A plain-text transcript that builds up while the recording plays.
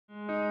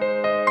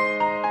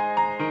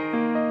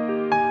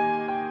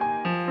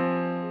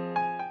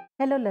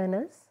fellow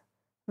learners,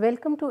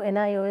 welcome to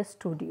NIOS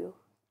Studio.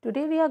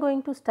 Today we are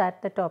going to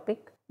start the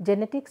topic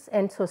Genetics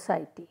and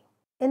Society.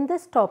 In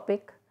this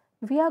topic,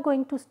 we are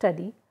going to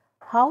study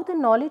how the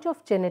knowledge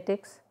of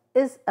genetics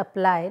is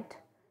applied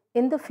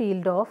in the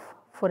field of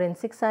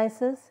forensic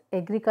sciences,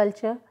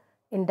 agriculture,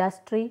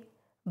 industry,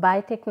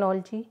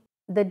 biotechnology.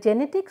 The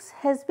genetics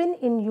has been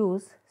in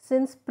use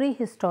since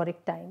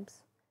prehistoric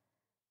times.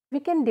 We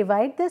can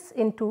divide this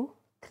into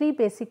three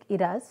basic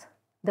eras: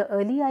 the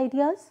early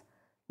ideas,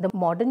 the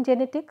modern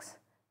genetics,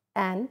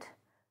 and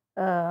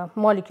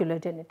molecular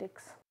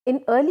genetics.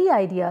 In early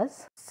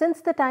ideas,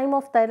 since the time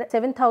of the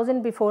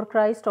 7000 before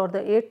Christ or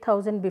the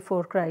 8000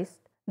 before Christ,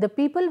 the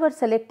people were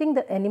selecting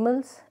the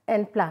animals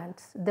and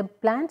plants. The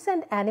plants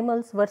and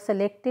animals were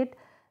selected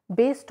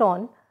based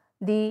on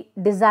the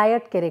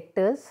desired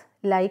characters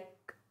like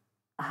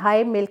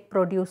high milk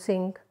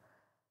producing,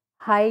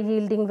 high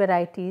yielding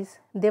varieties.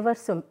 They were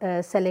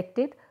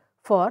selected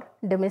for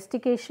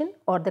domestication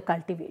or the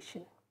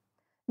cultivation.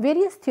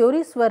 Various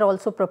theories were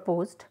also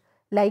proposed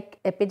like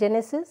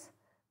epigenesis,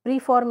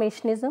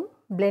 preformationism,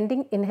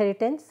 blending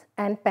inheritance,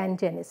 and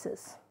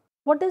pangenesis.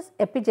 What does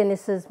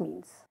epigenesis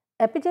means?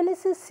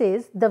 Epigenesis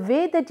says the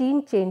way the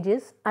gene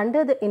changes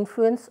under the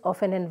influence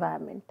of an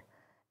environment.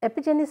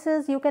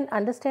 Epigenesis you can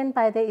understand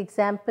by the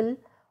example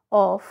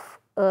of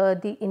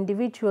the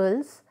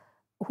individuals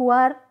who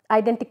are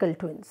identical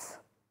twins.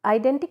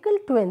 Identical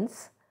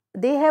twins,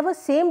 they have a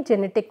same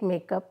genetic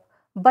makeup,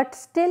 but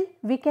still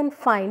we can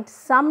find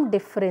some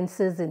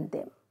differences in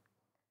them.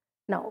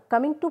 Now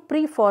coming to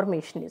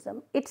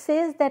preformationism, it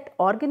says that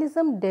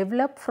organisms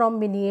develop from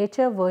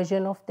miniature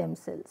version of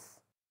themselves.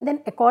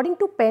 Then according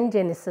to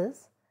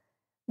pangenesis,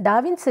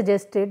 Darwin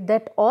suggested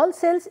that all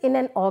cells in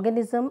an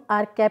organism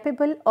are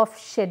capable of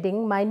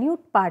shedding minute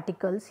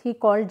particles he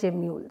called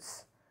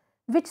gemmules,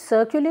 which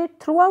circulate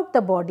throughout the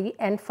body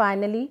and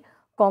finally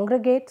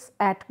congregates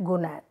at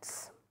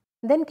gonads.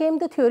 Then came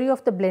the theory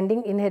of the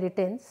blending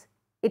inheritance.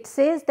 It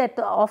says that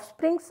the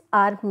offsprings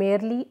are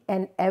merely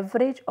an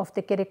average of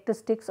the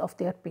characteristics of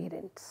their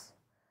parents.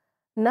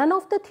 None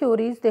of the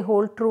theories they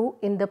hold true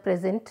in the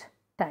present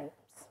times.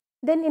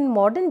 Then in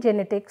modern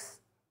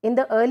genetics, in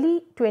the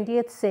early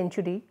 20th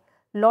century,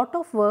 lot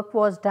of work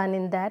was done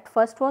in that.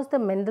 First was the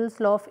Mendel's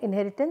law of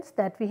inheritance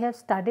that we have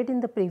studied in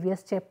the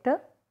previous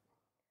chapter.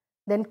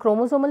 Then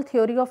chromosomal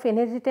theory of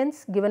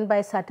inheritance given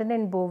by Sutton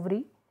and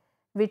Boveri,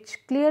 which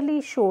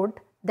clearly showed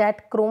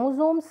that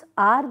chromosomes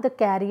are the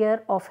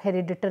carrier of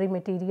hereditary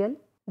material.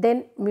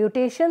 Then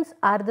mutations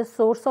are the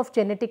source of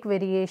genetic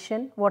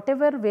variation.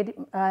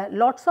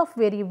 Lots of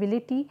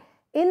variability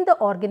in the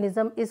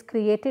organism is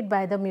created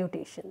by the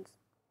mutations.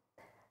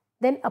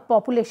 Then a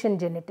population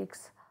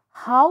genetics,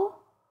 how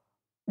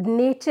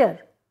nature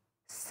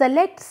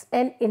selects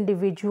an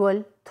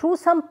individual through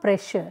some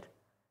pressure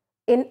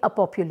in a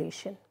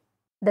population.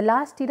 The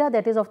last era,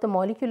 that is of the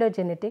molecular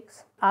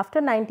genetics, after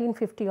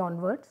 1950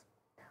 onwards,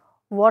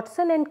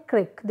 Watson and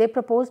Crick, they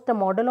proposed the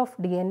model of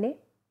DNA,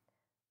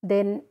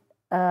 then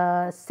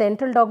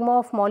central dogma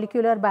of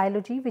molecular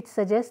biology, which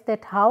suggests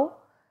that how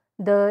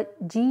the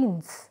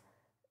genes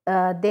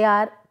they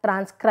are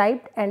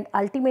transcribed and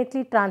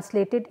ultimately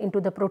translated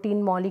into the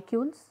protein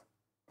molecules.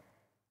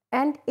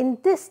 And in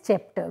this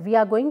chapter, we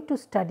are going to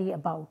study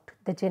about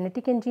the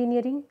genetic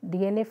engineering,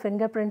 DNA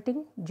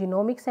fingerprinting,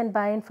 genomics and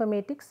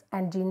bioinformatics,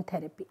 and gene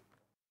therapy.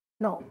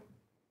 Now,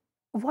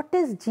 what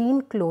is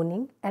gene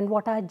cloning and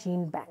what are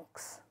gene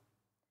banks?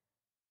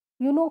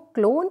 You know,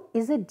 clone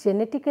is a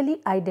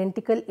genetically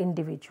identical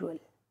individual.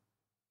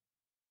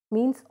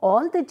 Means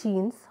all the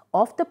genes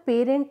of the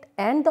parent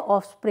and the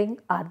offspring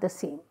are the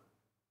same.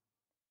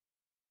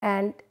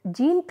 And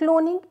gene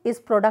cloning is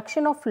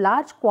production of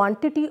large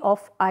quantity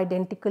of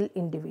identical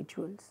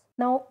individuals.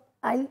 Now,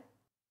 I'll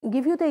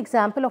give you the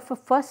example of a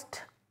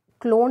first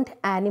cloned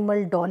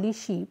animal, dolly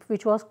sheep,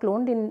 which was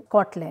cloned in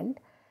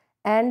Scotland.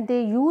 And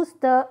they use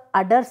the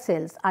udder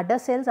cells. Udder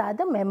cells are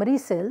the memory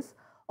cells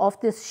of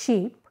this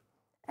sheep,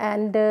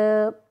 and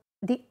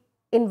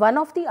in one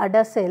of the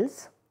udder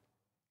cells,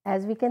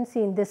 as we can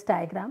see in this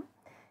diagram,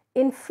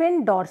 in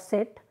fin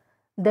dorset,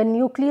 the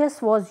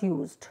nucleus was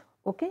used.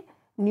 Okay,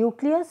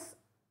 nucleus,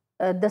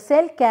 the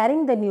cell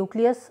carrying the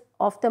nucleus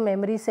of the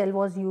memory cell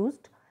was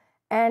used,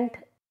 and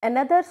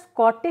another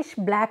Scottish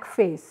black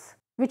face,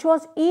 which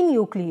was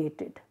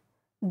enucleated.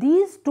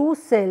 These two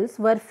cells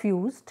were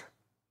fused.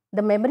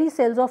 The memory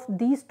cells of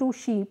these two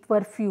sheep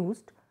were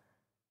fused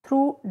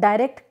through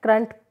direct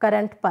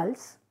current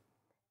pulse,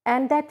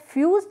 and that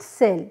fused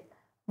cell,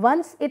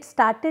 once it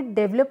started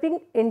developing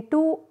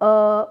into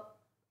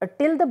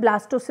till the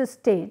blastocyst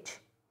stage,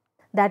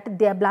 that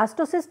the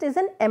blastocyst is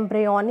an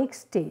embryonic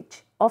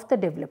stage of the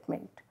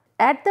development.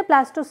 At the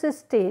blastocyst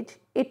stage,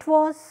 it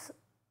was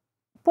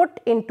put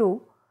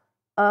into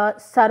a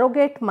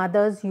surrogate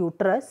mother's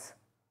uterus,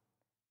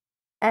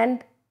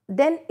 and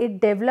then it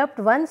developed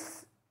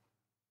once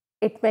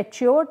it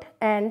matured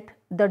and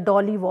the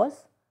dolly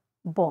was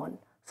born.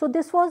 So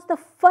this was the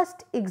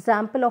first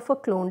example of a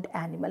cloned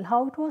animal.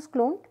 How it was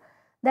cloned?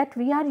 That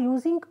we are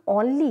using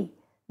only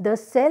the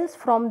cells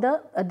from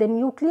the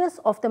nucleus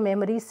of the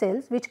memory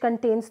cells which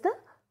contains the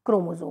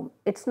chromosome.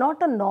 It's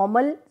not a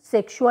normal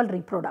sexual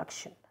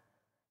reproduction.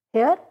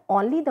 Here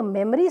only the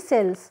memory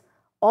cells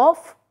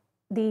of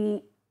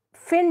the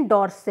fin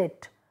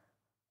dorsate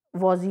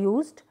was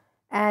used,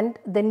 and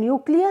the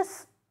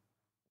nucleus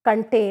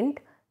contained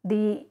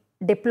the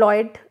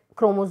diploid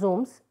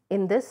chromosomes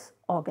in this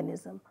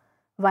organism.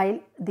 While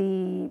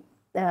in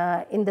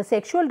the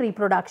sexual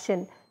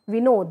reproduction, we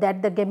know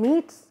that the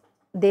gametes,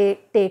 they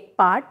take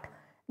part,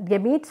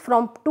 gametes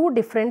from two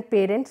different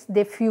parents,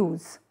 they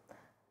fuse,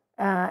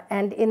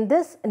 and in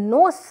this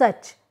no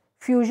such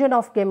fusion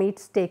of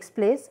gametes takes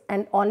place,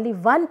 and only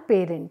one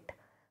parent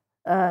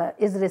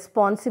is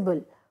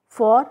responsible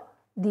for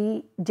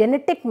the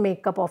genetic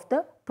makeup of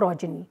the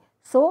progeny.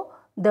 So,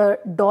 the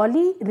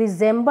dolly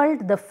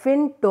resembled the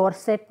fin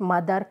dorsate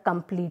mother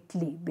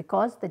completely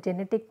because the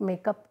genetic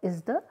makeup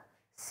is the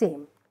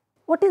same.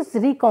 What is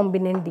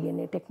recombinant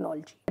DNA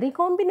technology?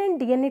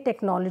 Recombinant DNA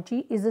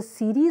technology is a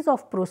series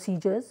of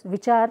procedures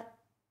which are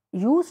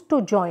used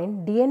to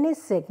join DNA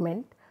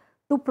segment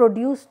to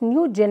produce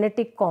new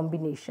genetic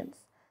combinations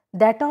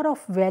that are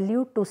of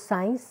value to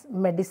science,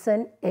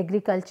 medicine,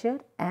 agriculture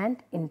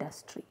and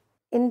industry.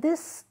 In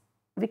this,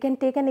 we can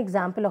take an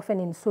example of an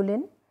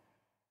insulin.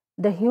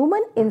 The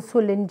human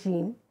insulin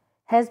gene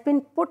has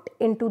been put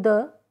into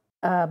the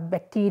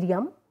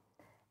bacterium,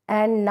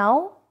 and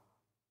now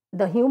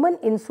the human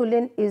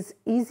insulin is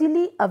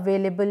easily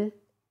available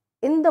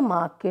in the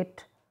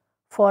market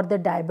for the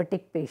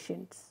diabetic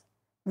patients,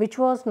 which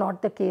was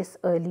not the case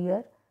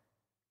earlier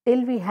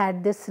till we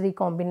had this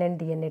recombinant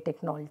DNA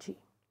technology.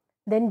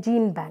 Then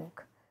gene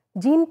bank.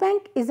 Gene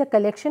bank is a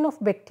collection of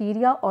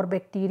bacteria or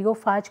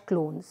bacteriophage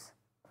clones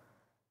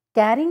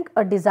carrying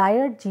a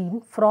desired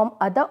gene from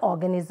other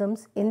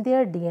organisms in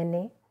their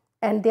DNA,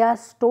 and they are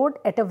stored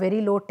at a very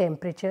low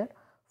temperature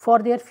for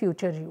their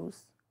future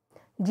use.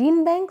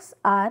 Gene banks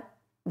are,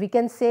 we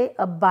can say,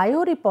 a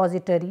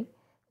biorepository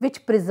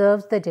which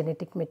preserves the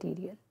genetic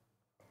material.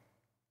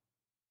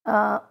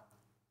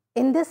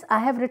 In this, I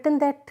have written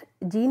that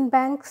gene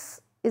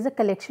banks is a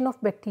collection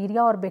of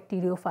bacteria or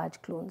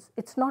bacteriophage clones.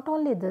 It's not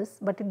only this,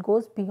 but it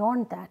goes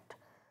beyond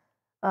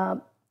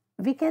that.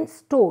 We can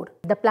store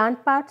the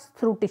plant parts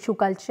through tissue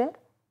culture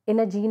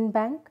in a gene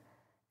bank,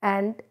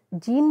 and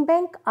gene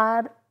bank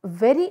are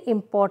very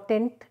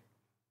important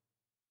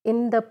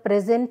in the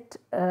present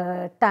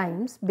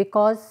times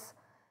because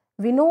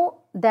we know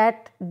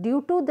that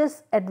due to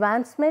this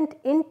advancement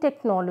in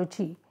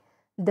technology,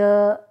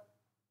 the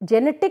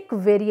genetic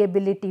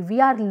variability, we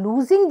are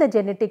losing the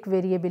genetic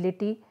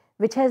variability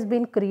which has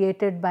been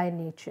created by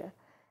nature,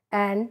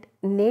 and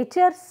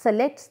nature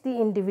selects the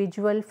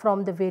individual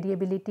from the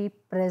variability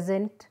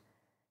present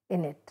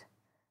in it.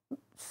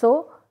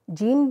 So,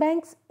 gene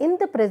banks in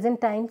the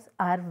present times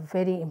are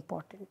very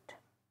important.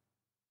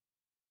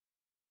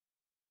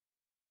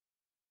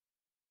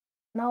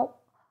 Now,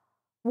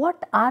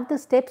 what are the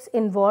steps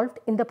involved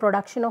in the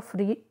production of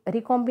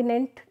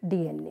recombinant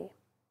DNA?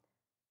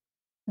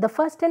 The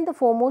first and the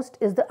foremost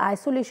is the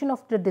isolation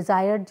of the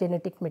desired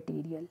genetic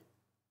material.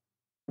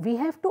 We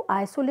have to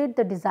isolate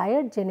the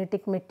desired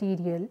genetic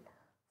material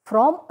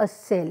from a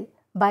cell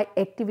by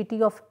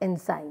activity of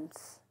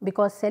enzymes,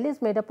 because cell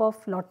is made up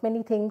of lot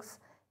many things.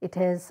 It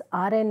has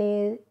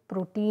RNA,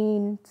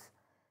 proteins,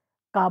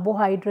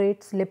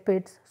 carbohydrates,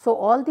 lipids. So,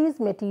 all these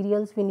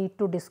materials we need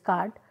to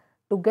discard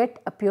to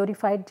get a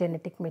purified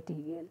genetic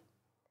material.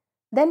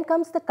 Then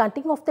comes the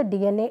cutting of the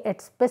DNA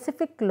at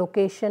specific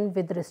location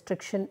with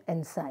restriction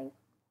enzyme.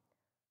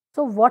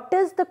 So, what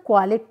is the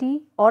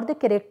quality or the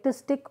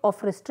characteristic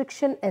of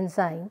restriction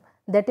enzyme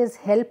that is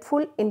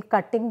helpful in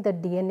cutting the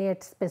DNA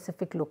at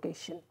specific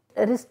location?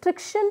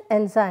 Restriction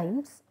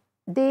enzymes,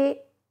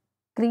 they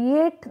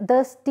create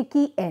the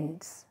sticky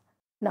ends.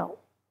 Now,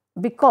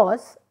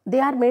 because they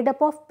are made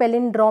up of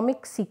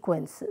palindromic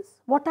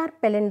sequences. What are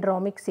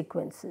palindromic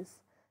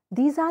sequences?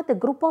 These are the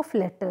group of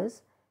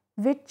letters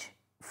which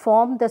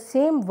form the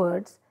same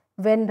words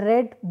when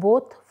read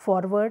both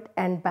forward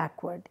and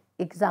backward.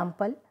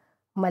 Example,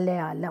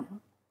 Malayalam.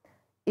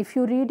 If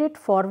you read it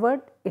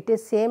forward, it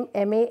is same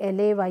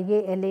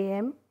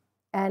M-A-L-A-Y-A-L-A-M,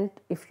 and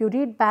if you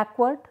read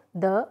backward,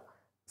 the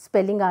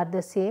spelling are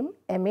the same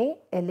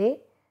M-A-L-A-Y-A-L-A-M,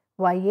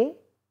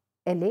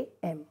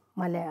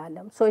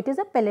 Malayalam. So, it is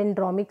a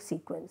palindromic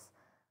sequence.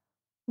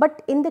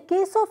 But in the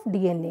case of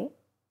DNA,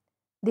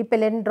 the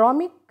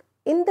palindromic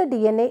in the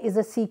DNA is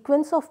a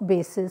sequence of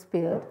base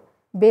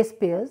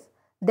pairs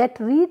that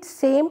read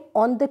same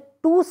on the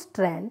two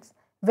strands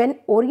when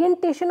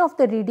orientation of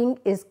the reading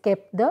is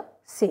kept the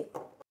same.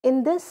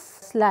 In this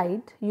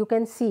slide, you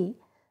can see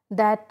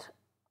that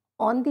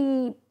on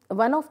the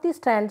one of the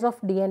strands of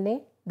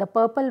DNA, the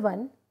purple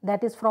one,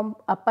 that is from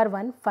upper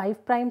one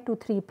 5 prime to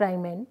 3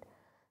 prime end,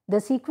 the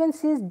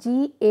sequence is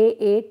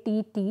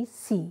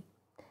GAATTC,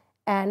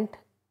 and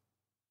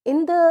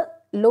in the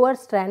lower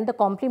strand, the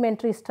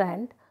complementary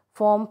strand,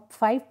 from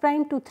 5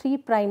 prime to 3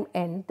 prime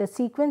end, the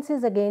sequence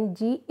is again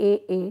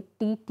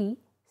GAATTC.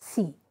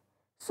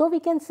 So, we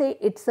can say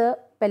it is a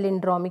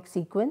palindromic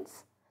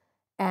sequence,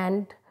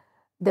 and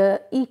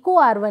the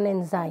EcoR1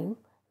 enzyme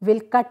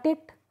will cut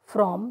it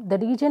from the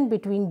region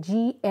between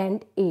G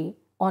and A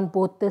on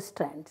both the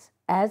strands,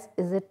 as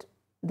is it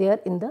there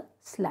in the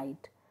slide.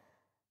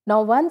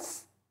 Now,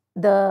 once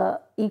the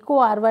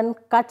EcoR1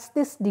 cuts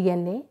this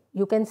DNA,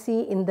 you can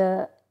see in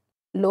the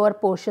lower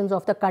portions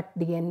of the cut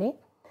DNA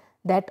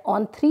that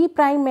on 3'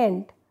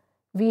 end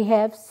we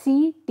have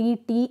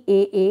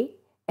CTTAA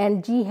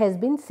and G has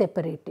been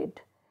separated,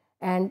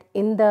 and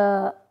in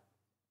the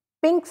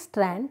pink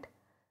strand,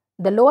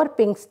 the lower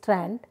pink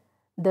strand,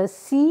 the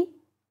CTTAA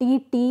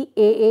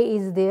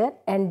is there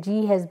and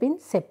G has been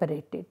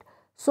separated.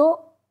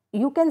 So,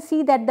 you can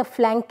see that the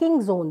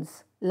flanking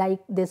zones like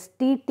this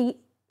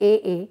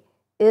TTAA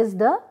is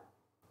the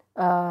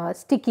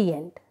sticky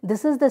end.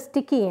 This is the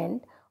sticky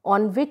end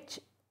on which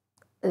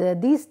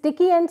these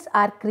sticky ends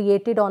are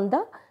created on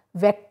the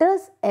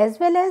vectors as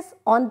well as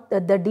on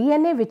the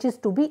DNA which is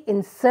to be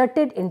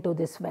inserted into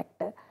this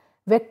vector.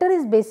 Vector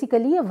is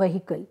basically a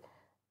vehicle.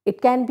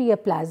 It can be a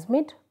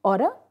plasmid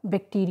or a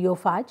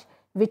bacteriophage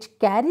which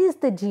carries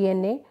the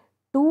DNA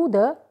to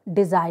the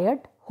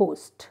desired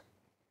host.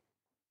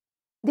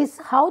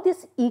 How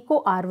this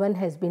EcoR1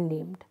 has been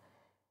named.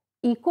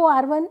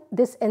 EcoR1,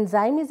 this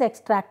enzyme is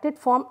extracted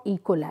from E.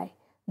 coli.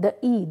 The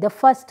E, the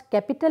first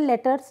capital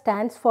letter,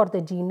 stands for the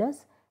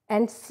genus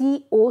and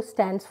CO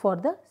stands for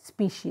the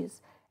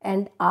species,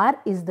 and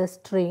R is the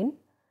strain,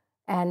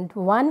 and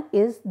 1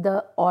 is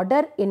the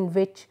order in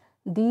which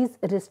these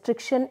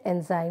restriction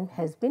enzyme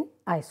has been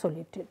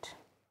isolated.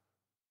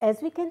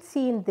 As we can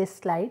see in this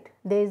slide,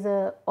 there is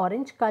a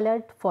orange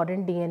colored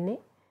foreign DNA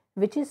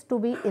which is to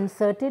be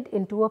inserted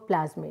into a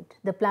plasmid.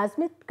 The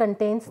plasmid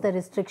contains the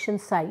restriction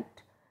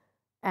site,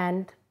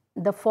 and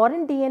the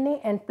foreign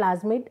DNA and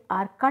plasmid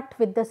are cut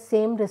with the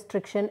same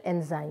restriction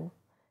enzyme,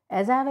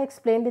 as I have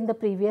explained in the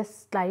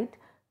previous slide,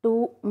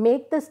 to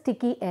make the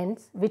sticky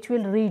ends which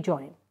will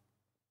rejoin,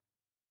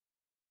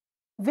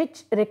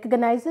 which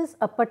recognizes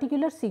a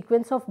particular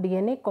sequence of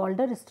DNA called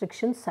a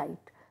restriction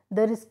site.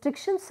 The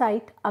restriction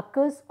site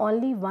occurs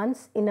only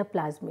once in a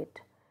plasmid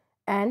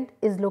and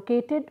is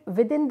located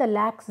within the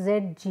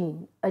LAC-Z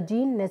gene, a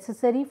gene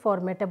necessary for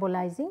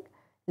metabolizing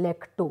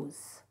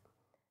lactose.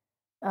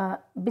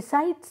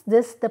 Besides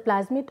this, the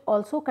plasmid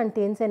also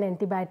contains an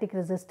antibiotic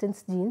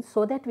resistance gene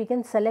so that we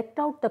can select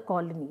out the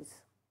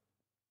colonies.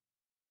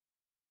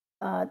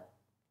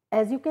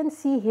 As you can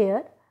see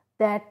here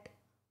that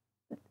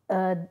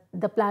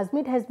the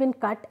plasmid has been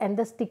cut and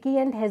the sticky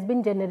end has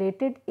been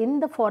generated in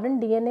the foreign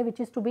DNA which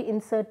is to be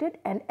inserted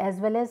and as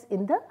well as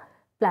in the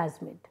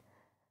plasmid.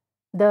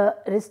 The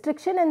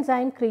restriction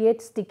enzyme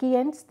creates sticky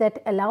ends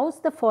that allows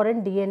the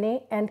foreign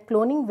DNA and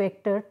cloning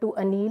vector to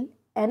anneal.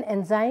 An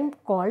enzyme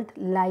called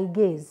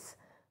ligase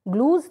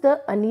glues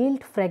the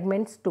annealed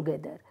fragments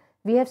together.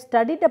 We have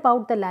studied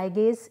about the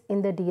ligase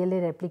in the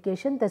DLA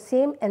replication. The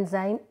same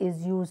enzyme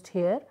is used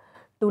here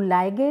to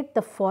ligate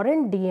the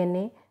foreign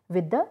DNA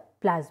with the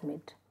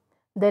plasmid.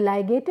 The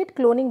ligated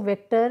cloning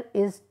vector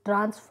is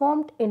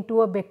transformed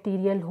into a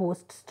bacterial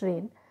host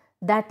strain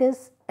that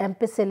is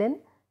ampicillin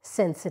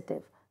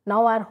sensitive.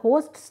 Now, our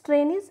host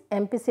strain is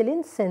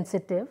ampicillin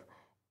sensitive.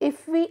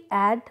 If we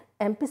add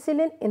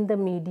ampicillin in the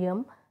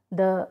medium,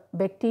 the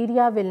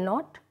bacteria will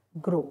not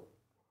grow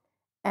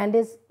and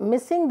is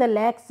missing the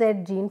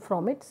LAC-Z gene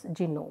from its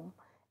genome.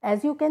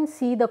 As you can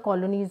see the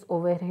colonies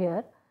over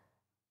here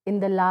in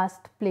the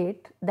last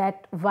plate,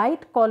 that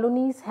white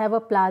colonies have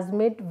a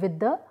plasmid with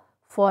the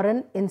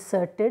foreign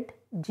inserted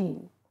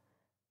gene.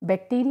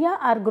 Bacteria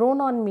are grown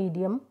on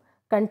medium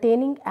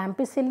containing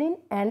ampicillin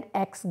and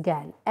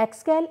X-gal.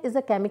 X-gal is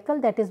a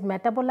chemical that is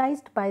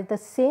metabolized by the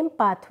same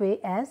pathway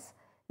as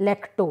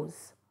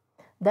lactose.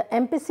 The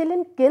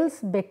ampicillin kills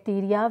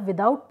bacteria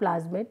without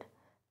plasmid.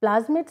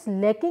 Plasmids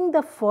lacking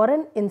the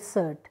foreign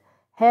insert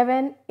have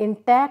an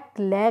intact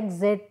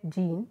LAC-Z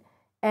gene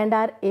and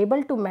are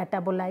able to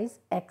metabolize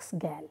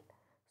X-gal,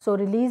 so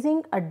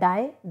releasing a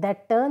dye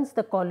that turns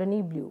the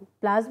colony blue.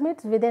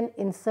 Plasmids with an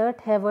insert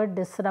have a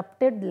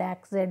disrupted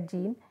LAC-Z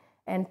gene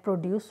and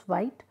produce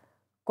white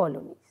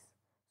colonies.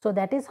 So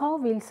that is how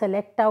we will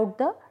select out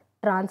the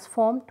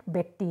transformed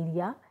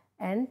bacteria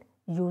and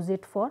use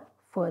it for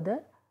further,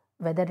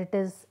 whether it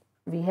is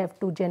we have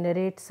to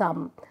generate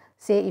some,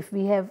 say if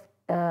we have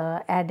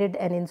added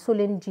an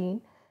insulin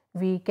gene,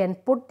 we can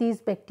put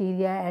these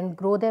bacteria and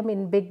grow them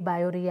in big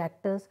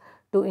bioreactors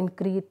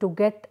to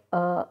get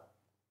a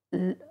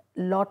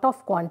lot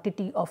of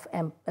quantity of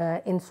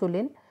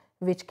insulin,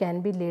 which can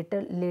be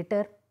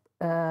later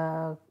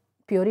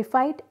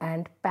purified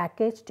and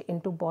packaged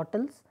into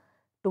bottles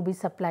to be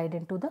supplied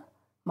into the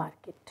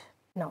market.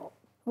 Now,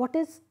 what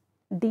is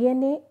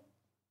DNA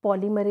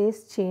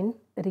polymerase chain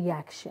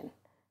reaction?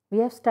 We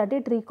have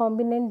studied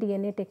recombinant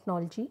DNA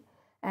technology,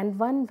 and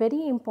one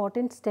very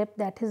important step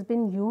that has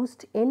been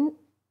used in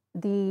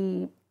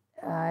the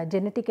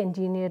genetic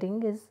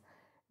engineering is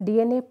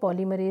DNA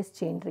polymerase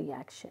chain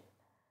reaction.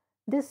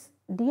 This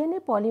DNA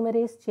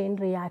polymerase chain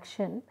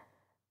reaction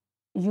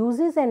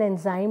uses an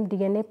enzyme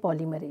DNA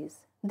polymerase.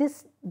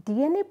 This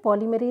DNA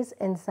polymerase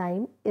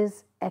enzyme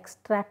is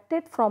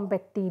extracted from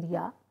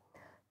bacteria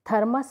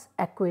Thermus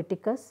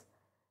aquaticus,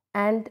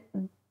 and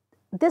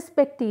this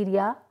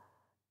bacteria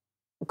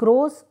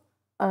grows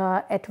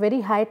at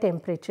very high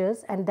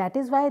temperatures, and that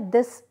is why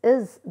this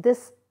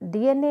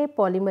DNA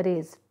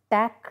polymerase,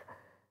 Taq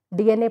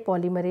DNA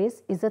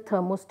polymerase, is a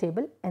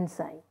thermostable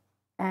enzyme,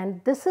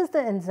 and this is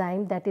the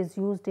enzyme that is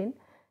used in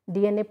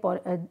DNA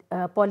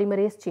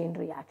polymerase chain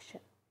reaction.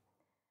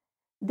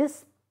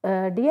 This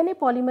DNA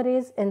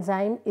polymerase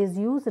enzyme is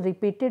used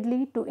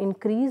repeatedly to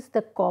increase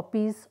the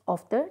copies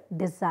of the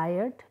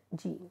desired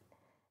gene.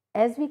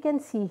 As we can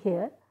see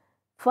here,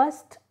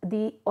 first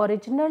the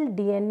original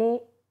DNA,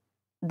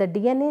 the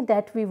DNA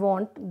that we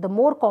want, the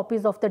more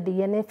copies of the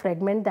DNA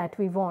fragment that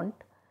we want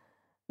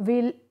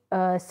will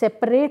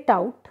separate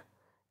out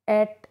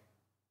at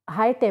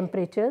high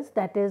temperatures,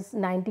 that is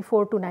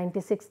 94 to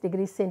 96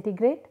 degrees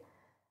centigrade.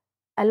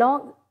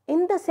 Along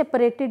in the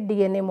separated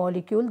DNA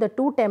molecule, the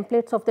two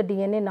templates of the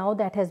DNA now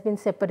that has been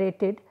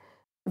separated,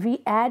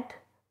 we add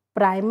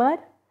primer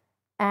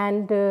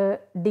and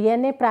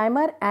DNA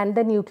primer and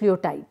the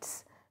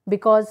nucleotides,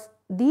 because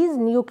these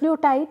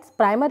nucleotides,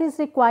 primer is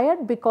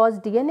required because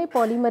DNA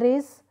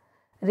polymerase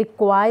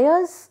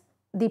requires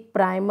the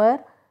primer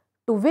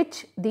to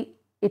which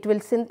it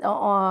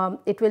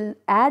will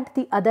add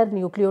the other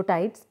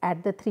nucleotides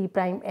at the 3'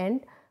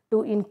 end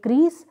to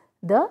increase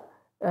the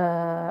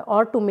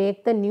or to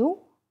make the new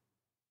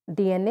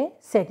DNA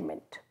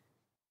segment.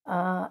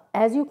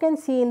 As you can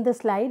see in the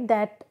slide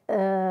that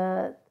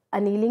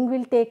annealing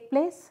will take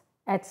place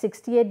at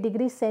 68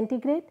 degrees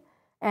centigrade,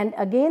 and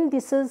again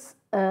this is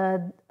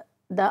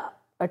the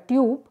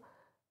tube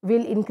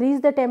will increase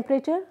the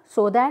temperature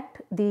so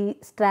that the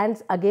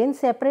strands again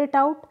separate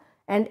out,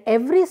 and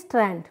every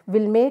strand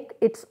will make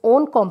its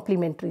own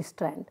complementary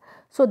strand.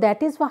 So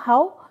that is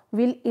how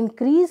we'll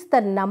increase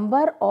the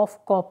number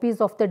of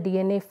copies of the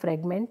DNA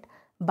fragment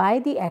by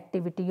the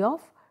activity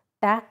of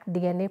Taq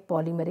DNA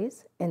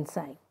polymerase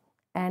enzyme,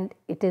 and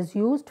it is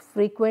used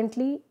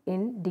frequently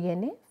in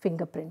DNA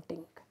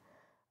fingerprinting.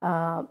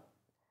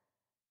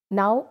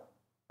 Now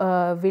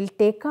we'll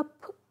take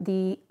up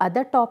the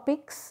other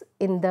topics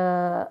in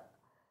the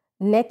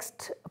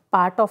next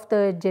part of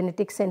the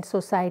genetics and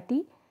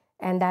society,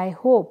 and I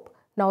hope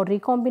now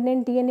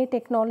recombinant DNA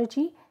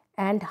technology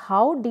and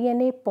how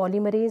DNA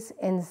polymerase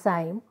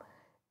enzyme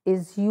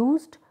is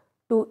used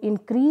to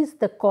increase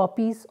the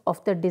copies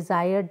of the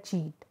desired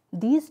gene.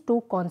 These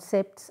two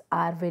concepts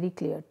are very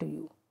clear to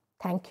you.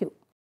 Thank you.